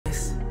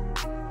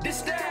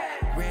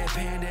Red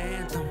Panda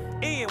Anthem.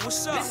 Ian,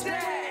 what's up?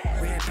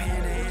 Red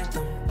Panda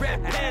Anthem.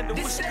 Red Panda,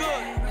 what's good?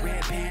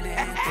 Red Panda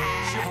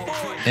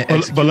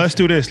Anthem. But let's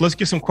do this. Let's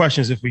get some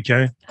questions if we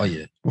can. Oh,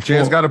 yeah.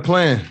 Jan's got a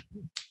plan.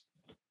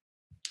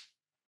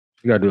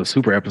 We got to do a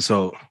super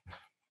episode.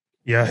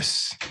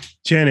 Yes.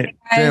 Janet.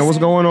 Jan, what's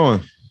going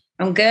on?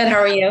 I'm good. How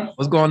are you?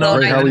 What's going on?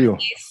 Great, how are you?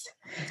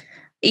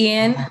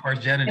 Ian.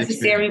 First Janet Nice to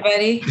see experience.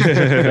 everybody.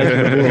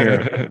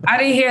 I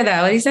didn't hear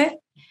that. What did you say?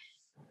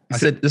 I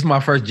said, this is my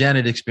first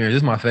Janet experience. This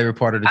is my favorite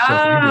part of the show.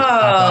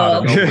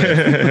 Oh.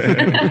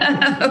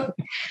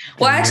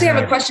 Well, I actually have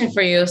a question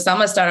for you. So I'm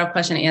going to start off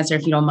question and answer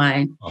if you don't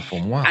mind.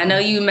 I know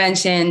you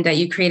mentioned that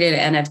you created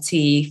an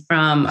NFT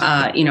from,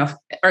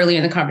 earlier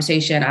in the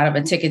conversation out of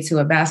a ticket to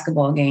a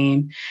basketball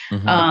game.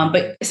 Mm-hmm.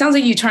 But it sounds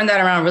like you turned that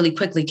around really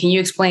quickly. Can you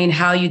explain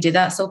how you did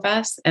that so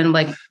fast and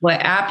like what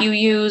app you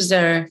used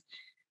or?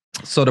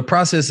 So the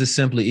process is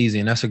simply easy.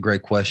 And that's a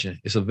great question.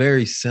 It's a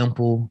very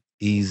simple,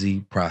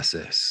 easy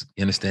process.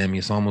 You understand me?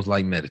 It's almost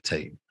like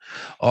meditating.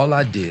 All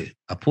I did,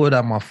 I pulled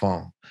out my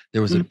phone.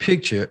 There was a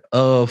picture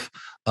of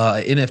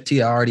an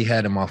NFT I already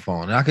had in my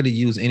phone. And I could have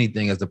used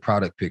anything as the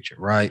product picture,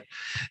 right?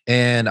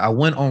 And I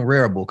went on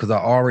Rarible because I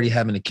already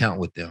have an account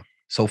with them.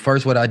 So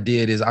first what I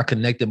did is I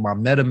connected my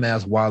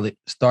MetaMask wallet,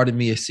 started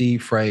me a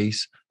seed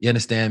phrase. You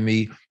understand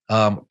me?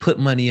 Put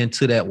money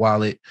into that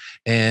wallet.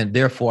 And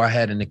therefore I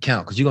had an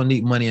account because you're going to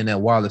need money in that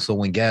wallet. So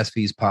when gas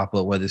fees pop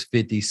up, whether it's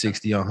 $50,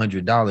 $60, or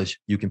 $100,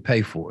 you can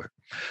pay for it.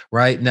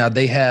 Right now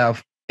they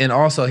have, and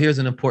also here's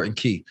an important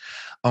key.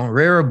 On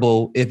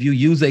Rarible, if you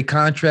use a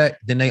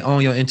contract, then they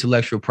own your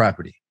intellectual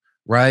property.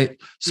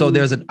 Right. So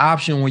there's an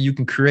option where you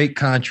can create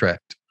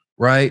contract.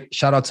 Right.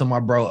 Shout out to my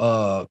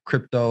bro,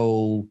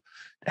 Crypto.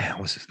 Damn,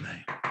 what's his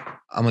name?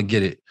 I'm going to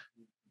get it.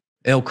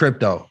 El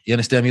Crypto. You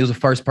understand me? He was the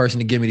first person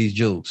to give me these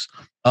jewels.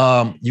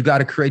 You got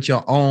to create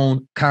your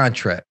own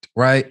contract,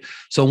 right?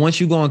 So once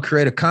you go and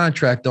create a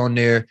contract on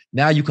there,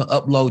 now you can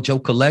upload your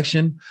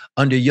collection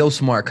under your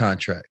smart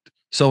contract.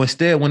 So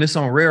instead, when it's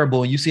on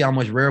Rarible and you see how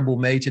much Rarible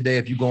made today,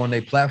 if you go on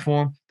their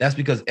platform, that's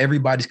because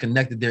everybody's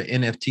connected their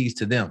NFTs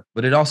to them.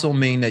 But it also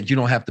means that you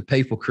don't have to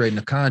pay for creating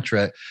a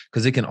contract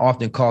because it can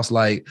often cost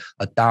like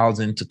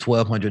 $1,000 to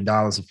 $1,200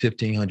 or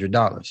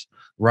 $1,500,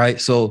 right?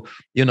 So,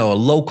 a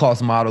low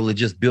cost model is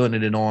just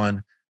building it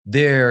on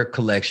their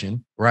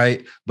collection,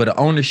 right? But an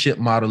ownership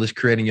model is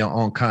creating your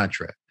own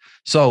contract.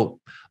 So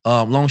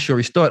long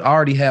story short, I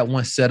already had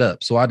one set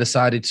up. So I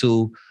decided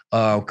to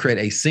create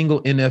a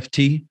single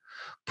NFT,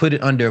 put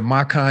it under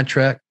my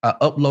contract. I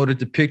uploaded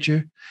the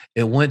picture.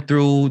 It went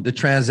through the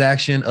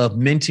transaction of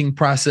minting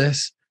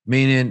process,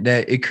 meaning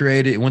that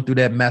it went through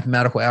that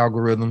mathematical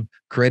algorithm,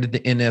 created the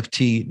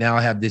NFT. Now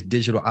I have this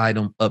digital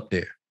item up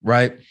there,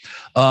 right?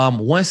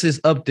 Once it's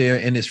up there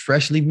and it's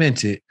freshly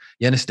minted,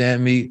 you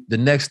understand me? The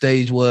next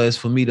stage was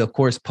for me to, of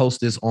course,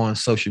 post this on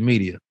social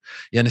media.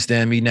 You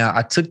understand me? Now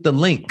I took the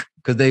link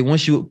because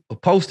once you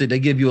post it, they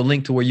give you a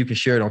link to where you can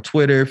share it on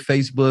Twitter,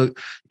 Facebook,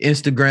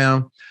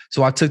 Instagram.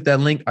 So I took that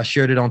link, I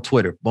shared it on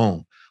Twitter.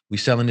 Boom. We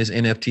selling this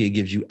NFT. It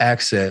gives you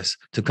access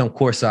to come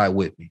courtside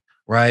with me,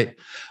 right?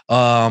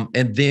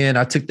 And then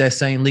I took that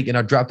same link and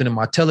I dropped it in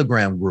my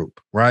Telegram group,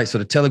 right? So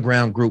the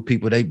Telegram group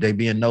people, they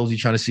being nosy,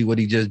 trying to see what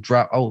he just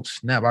dropped. Oh,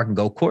 snap, I can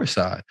go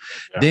courtside.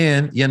 Yeah.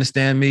 Then, you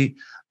understand me?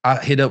 I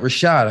hit up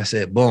Rashad. I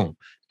said, boom,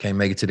 can't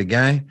make it to the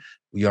game.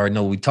 We already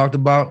know what we talked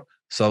about.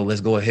 So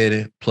let's go ahead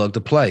and plug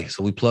the play.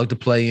 So we plugged the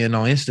play in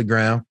on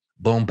Instagram.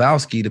 Boom,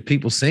 Bowski, the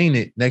people seen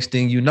it. Next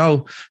thing you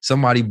know,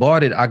 somebody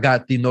bought it. I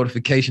got the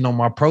notification on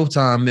my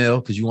Proton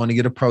mail because you want to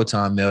get a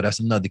Proton mail. That's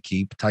another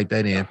key. Type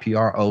that in,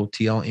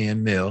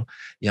 PROTON mail.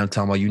 I'm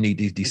talking about you need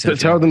these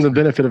decentralized. Tell them the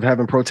benefit of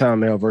having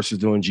Proton mail versus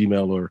doing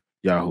Gmail or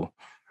Yahoo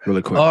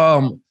really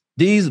quick.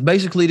 These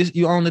basically,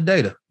 you own the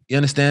data. You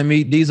understand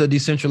me? These are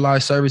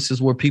decentralized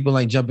services where people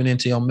ain't jumping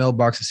into your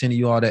mailbox and sending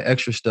you all that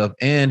extra stuff.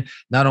 And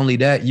not only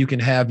that, you can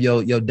have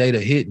your data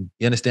hidden.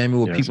 You understand me?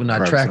 Where people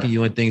not tracking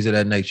you and things of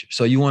that nature.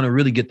 So you want to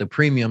really get the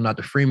premium, not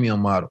the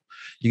freemium model.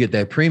 You get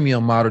that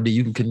premium model that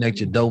you can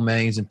connect your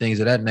domains and things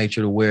of that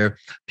nature to where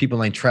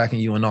people ain't tracking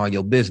you in all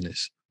your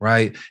business.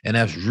 Right. And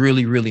that's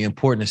really, really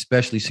important,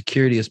 especially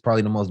security is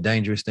probably the most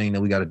dangerous thing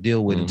that we got to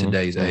deal with in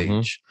today's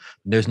age.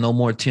 There's no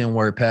more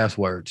 10-word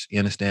passwords. You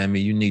understand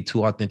me? You need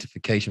 2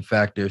 authentication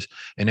factors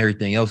and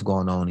everything else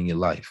going on in your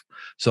life.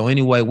 So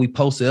anyway, we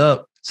posted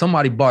up.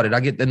 Somebody bought it. I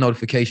get that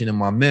notification in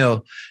my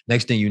mail.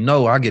 Next thing you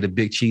know, I get a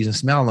big cheese and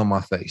smile on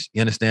my face. You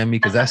understand me?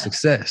 Because that's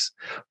success.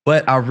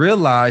 But I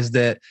realized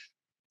that.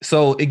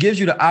 So it gives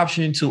you the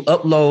option to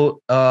upload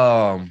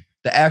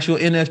the actual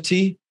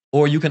NFT,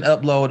 or you can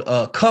upload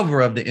a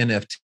cover of the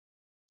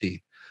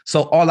NFT.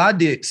 So all I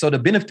did, so the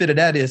benefit of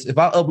that is if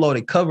I upload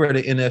a cover of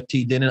the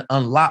NFT, then it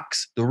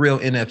unlocks the real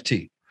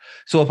NFT.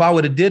 So if I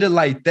would have did it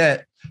like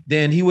that,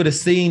 then he would have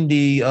seen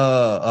the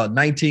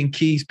 19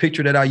 keys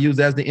picture that I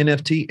used as the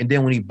NFT. And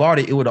then when he bought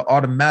it, it would have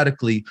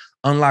automatically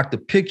unlocked the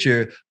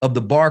picture of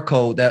the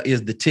barcode that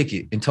is the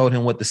ticket and told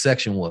him what the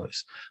section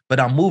was.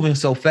 But I'm moving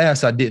so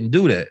fast, I didn't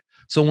do that.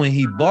 So when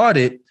he bought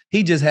it,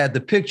 he just had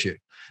the picture.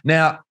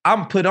 Now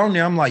I'm put on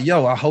there. I'm like,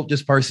 yo, I hope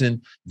this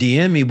person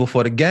DM me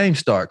before the game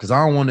start because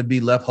I don't want to be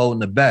left holding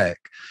the bag.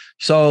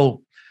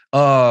 So,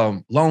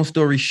 long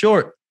story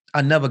short,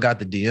 I never got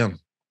the DM.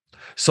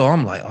 So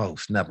I'm like, oh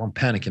snap, I'm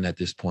panicking at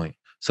this point.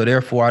 So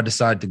therefore, I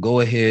decided to go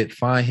ahead,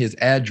 find his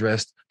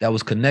address that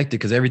was connected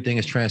because everything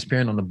is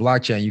transparent on the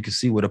blockchain. You can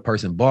see what a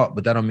person bought,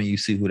 but that don't mean you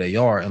see who they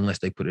are unless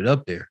they put it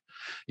up there.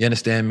 You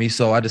understand me?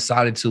 So I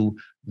decided to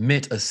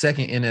mint a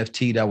second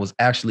NFT that was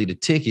actually the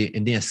ticket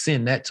and then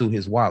send that to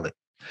his wallet.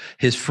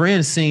 His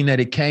friend seen that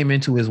it came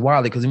into his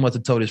wallet because he must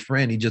have told his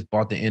friend he just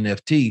bought the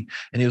NFT.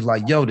 And he was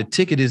like, yo, the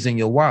ticket is in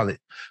your wallet.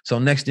 So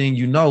next thing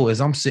you know,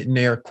 as I'm sitting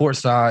there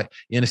courtside,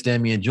 you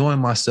understand me, enjoying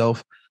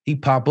myself, he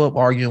pop up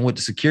arguing with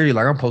the security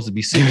like I'm supposed to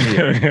be sitting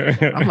here.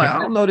 I'm like, I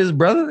don't know this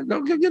brother.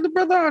 Go get the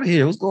brother out of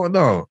here. What's going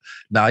on?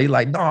 Nah, he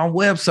like, no, I'm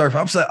web surfing.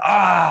 I'm saying,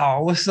 oh,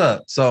 what's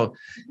up? So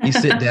he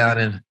sit down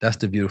and that's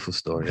the beautiful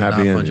story. A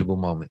non-fungible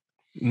moment.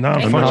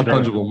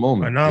 Non-fungible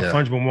moment. A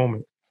non-fungible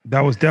moment.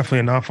 That was definitely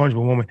a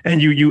non-fungible moment.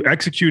 And you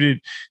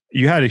executed,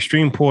 you had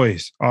extreme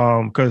poise.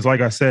 Because like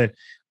I said,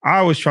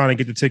 I was trying to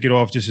get the ticket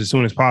off just as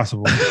soon as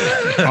possible.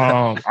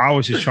 I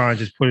was just trying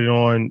to just put it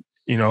on,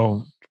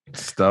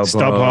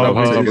 StubHub.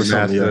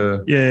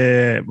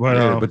 Yeah.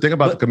 But think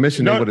about the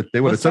commission they would have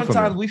took from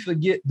sometimes we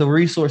forget the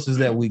resources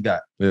that we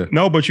got. Yeah.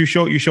 No, but you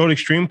showed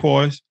extreme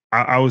poise.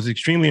 I was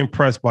extremely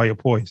impressed by your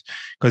poise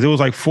because it was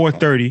like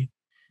 4:30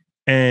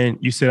 and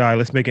you said, all right,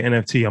 let's make an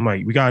NFT. I'm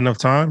like, we got enough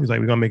time? He's like,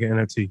 we're going to make an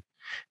NFT.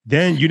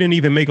 Then you didn't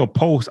even make a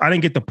post. I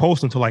didn't get the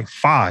post until like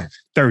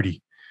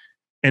 5:30.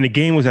 And the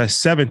game was at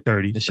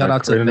 7:30. Shout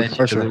out to Ben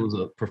because it was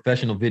a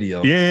professional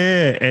video.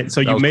 Yeah. And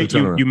so you made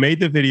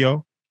the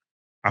video.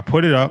 I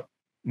put it up.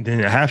 Then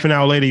a half an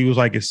hour later, he was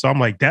like, it's something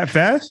like that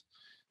fast?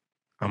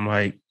 I'm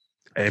like,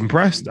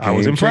 impressed. I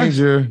was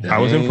impressed. I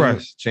was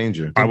impressed.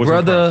 Changer. I was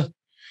brother impressed.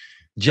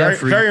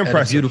 Jeffrey very had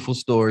impressive. a beautiful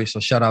story. So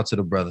shout out to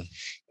the brother.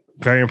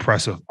 Very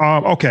impressive.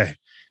 Okay.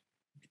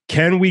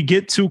 Can we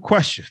get 2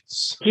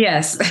 questions?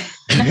 Yes.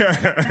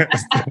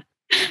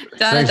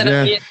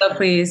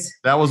 Please.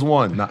 That was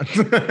one. Got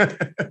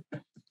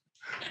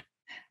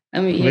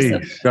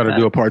to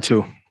do a part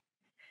 2.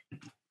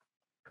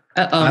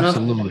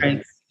 Absolutely.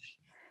 No.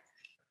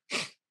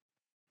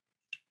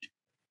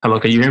 Hello,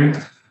 can you hear me?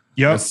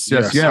 Yes.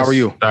 How are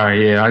you?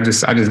 Sorry, yeah. I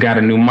just got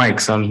a new mic,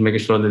 so I'm just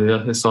making sure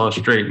that it's all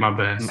straight. My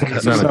bad.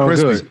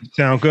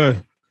 Sound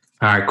good.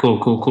 All right,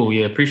 cool.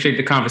 Yeah, appreciate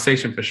the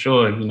conversation for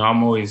sure. I'm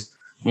always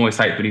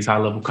hyped for these high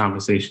level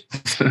conversations.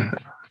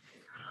 But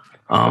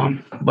all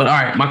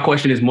right, my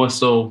question is more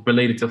so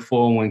related to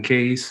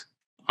 401ks.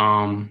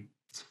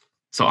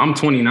 So I'm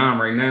 29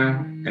 right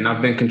now, and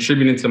I've been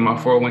contributing to my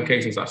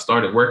 401k since I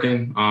started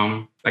working.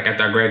 Like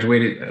after I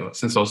graduated,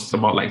 since I was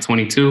about like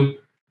 22.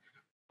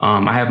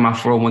 I have my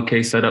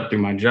 401k set up through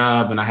my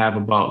job, and I have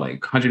about like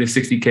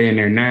 160K in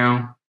there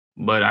now.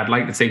 But I'd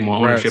like to take more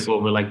ownership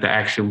over like the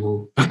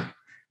actual. I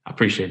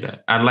appreciate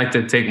that. I'd like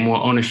to take more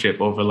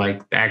ownership over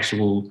like the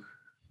actual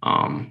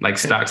like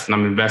stocks that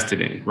I'm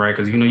invested in, right?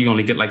 Because you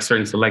only get like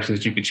certain selections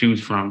that you could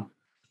choose from.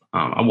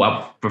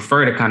 I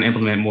prefer to kind of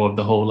implement more of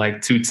the whole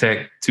like two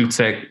tech, two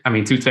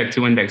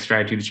index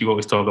strategy that you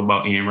always talk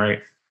about, Ian,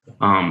 right?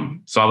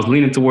 So I was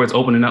leaning towards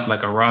opening up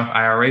like a Roth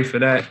IRA for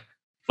that.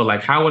 But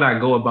like, how would I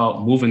go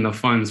about moving the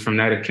funds from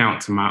that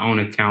account to my own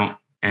account?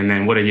 And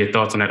then what are your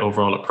thoughts on that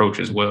overall approach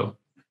as well?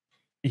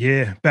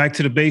 Yeah, back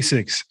to the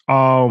basics.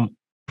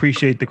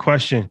 Appreciate the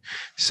question.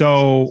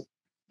 So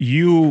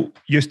you're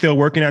still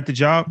working at the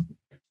job?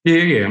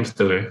 Yeah, I'm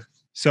still there.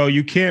 So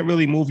you can't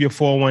really move your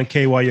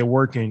 401k while you're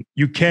working.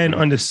 You can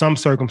under some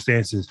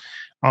circumstances.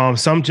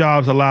 Some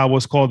jobs allow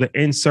what's called the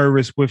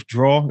in-service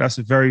withdrawal. That's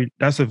a very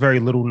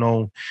little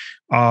known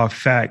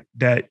fact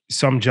that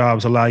some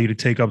jobs allow you to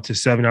take up to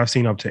 70. I've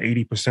seen up to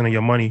 80% of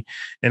your money.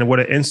 And what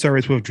an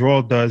in-service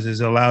withdrawal does is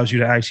it allows you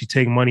to actually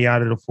take money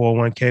out of the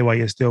 401k while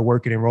you're still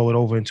working and roll it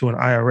over into an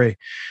IRA.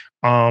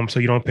 So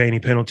you don't pay any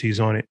penalties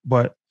on it.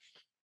 But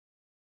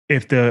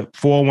if the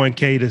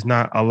 401k does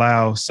not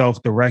allow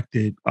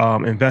self-directed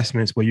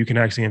investments where you can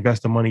actually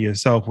invest the money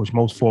yourself, which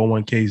most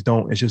 401ks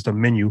don't, it's just a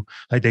menu.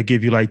 Like they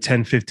give you like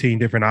 10, 15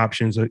 different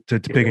options to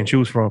pick and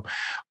choose from.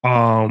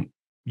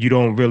 You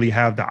don't really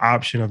have the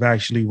option of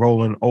actually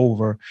rolling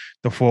over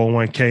the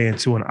 401k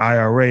into an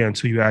IRA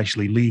until you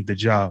actually leave the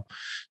job.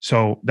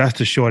 So that's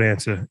the short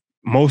answer.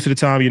 Most of the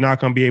time, you're not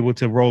going to be able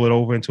to roll it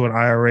over into an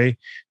IRA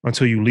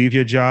until you leave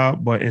your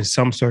job. But in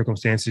some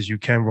circumstances, you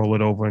can roll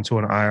it over into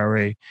an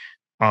IRA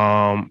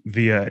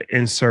via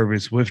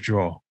in-service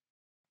withdrawal.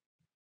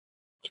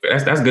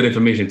 That's good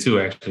information too,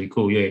 actually.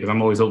 Cool, yeah, because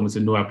I'm always open to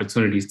new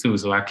opportunities too.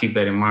 So I keep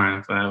that in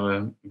mind if I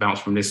ever bounce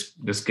from this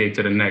gig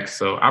to the next.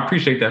 So I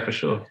appreciate that for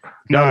sure.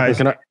 No,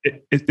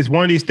 it's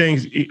one of these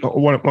things. It's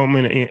one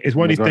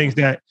of these things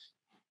that,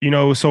 it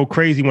was so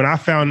crazy when I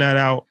found that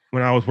out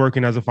when I was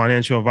working as a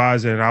financial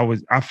advisor,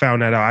 and I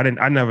found that out.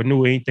 I never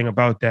knew anything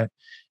about that.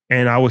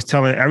 And I was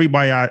telling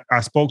everybody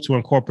I spoke to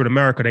in corporate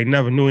America, they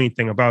never knew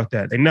anything about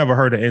that. They never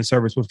heard of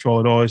in-service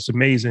withdrawal at all. It's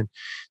amazing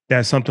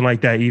that something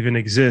like that even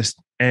exists.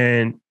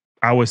 And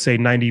I would say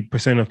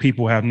 90% of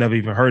people have never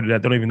even heard of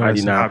that. They don't even know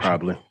it's an 99 option.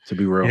 probably, to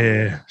be real.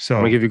 Yeah. So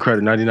I'm gonna give you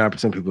credit.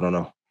 99% of people don't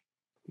know.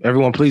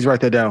 Everyone, please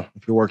write that down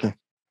if you're working.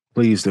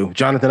 Please do.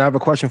 Jonathan, I have a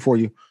question for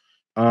you.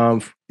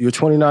 You're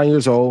 29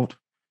 years old.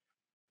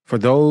 For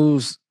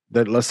those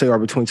that, let's say, are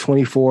between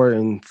 24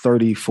 and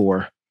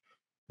 34,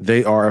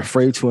 they are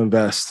afraid to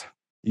invest.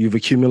 You've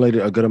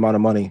accumulated a good amount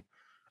of money.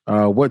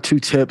 What 2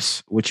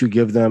 tips would you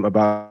give them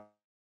about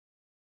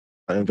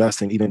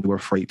investing, even if they're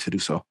afraid to do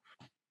so?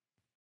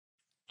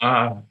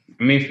 I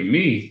mean, for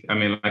me,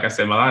 like I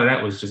said, a lot of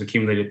that was just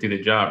accumulated through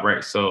the job,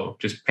 right? So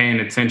just paying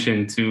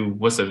attention to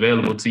what's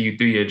available to you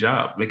through your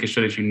job, making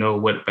sure that you know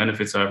what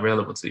benefits are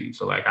available to you.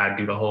 So like I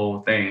do the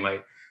whole thing,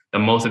 like the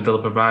most that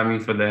they'll provide me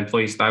for the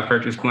employee stock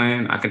purchase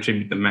plan, I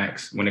contribute the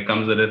max. When it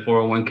comes to the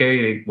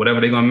 401k, whatever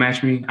they're gonna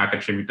match me, I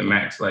contribute the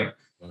max. Like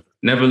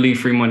never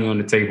leave free money on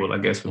the table, I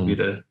guess would be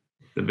the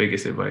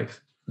biggest advice.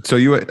 So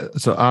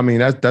I mean,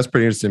 that's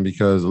pretty interesting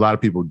because a lot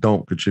of people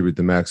don't contribute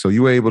the max. So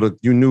you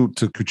knew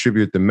to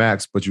contribute the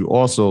max, but you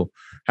also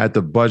had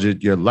to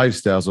budget your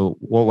lifestyle. So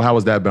how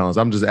was that balance?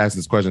 I'm just asking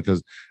this question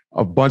because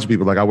a bunch of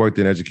people, like I worked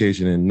in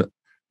education and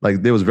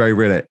like it was very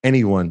rare that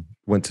anyone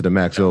went to the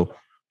max. So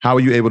how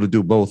are you able to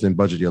do both and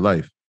budget your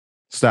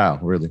lifestyle,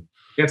 really?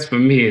 I guess for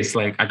me, it's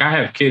like I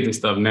have kids and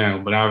stuff now,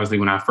 but obviously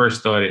when I first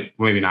started,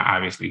 maybe not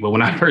obviously, but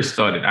when I first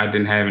started, I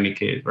didn't have any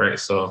kids, right?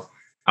 So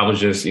I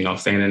was just,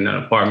 staying in an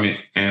apartment.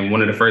 And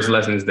one of the first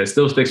lessons that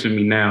still sticks with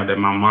me now that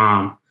my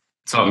mom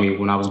taught me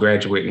when I was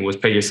graduating was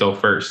pay yourself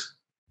first.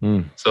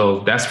 So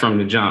that's from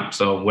the jump.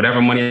 So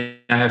whatever money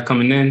I have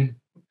coming in,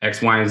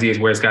 X, Y, and Z is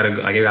where it's got to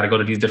go. Like, I got to go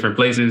to these different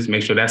places,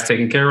 make sure that's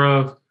taken care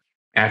of.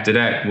 After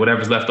that,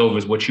 whatever's left over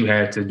is what you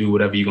have to do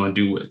whatever you're going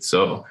to do with.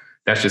 So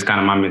that's just kind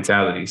of my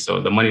mentality.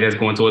 So the money that's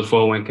going towards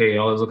 401k,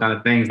 all those kind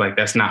of things, like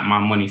that's not my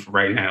money for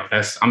right now.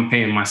 I'm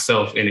paying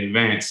myself in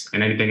advance,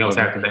 and anything else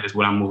after that is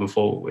what I'm moving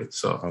forward with.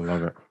 So I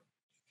love it.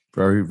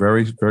 Very,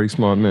 very, very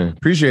smart man.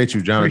 Appreciate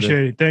you, Jonathan.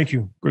 Appreciate it. Thank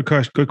you. Good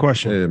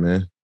question. Yeah,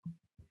 man.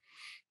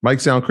 Mike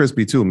sound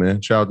crispy too,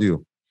 man. Shout out to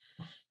you.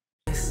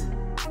 This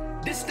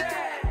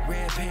that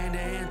Red Panda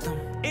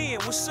Anthem.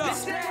 Ian, what's up?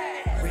 This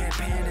that Red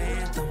Panda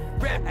Anthem.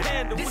 Red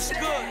Panda, what's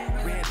good?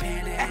 Red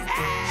Panda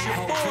Anthem.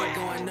 Your boy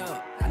going up.